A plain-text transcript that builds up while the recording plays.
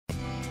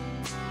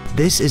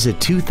This is a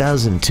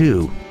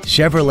 2002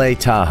 Chevrolet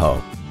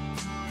Tahoe.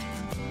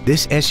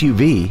 This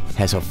SUV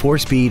has a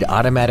 4-speed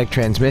automatic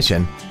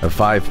transmission, a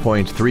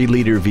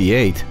 5.3-liter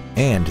V8,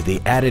 and the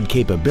added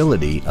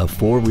capability of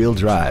 4-wheel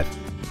drive.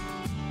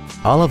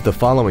 All of the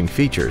following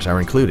features are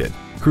included: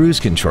 cruise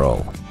control,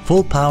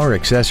 full power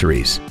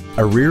accessories,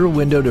 a rear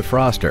window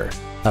defroster,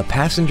 a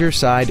passenger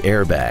side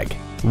airbag,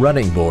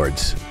 running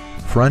boards,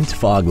 front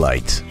fog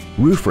lights,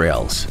 roof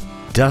rails,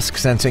 dusk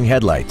sensing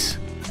headlights,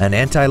 an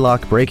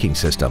anti-lock braking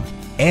system,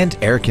 and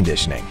air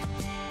conditioning.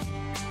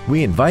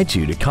 We invite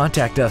you to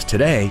contact us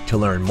today to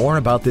learn more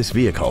about this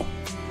vehicle.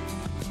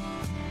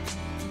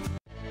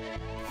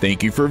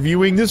 Thank you for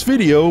viewing this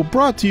video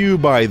brought to you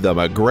by the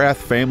McGrath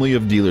family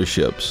of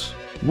dealerships.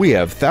 We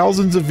have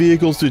thousands of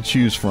vehicles to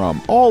choose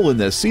from, all in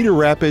the Cedar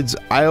Rapids,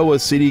 Iowa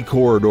City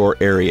corridor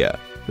area.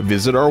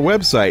 Visit our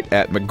website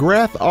at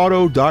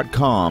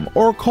mcgrathauto.com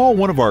or call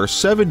one of our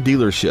 7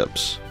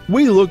 dealerships.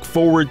 We look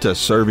forward to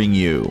serving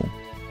you.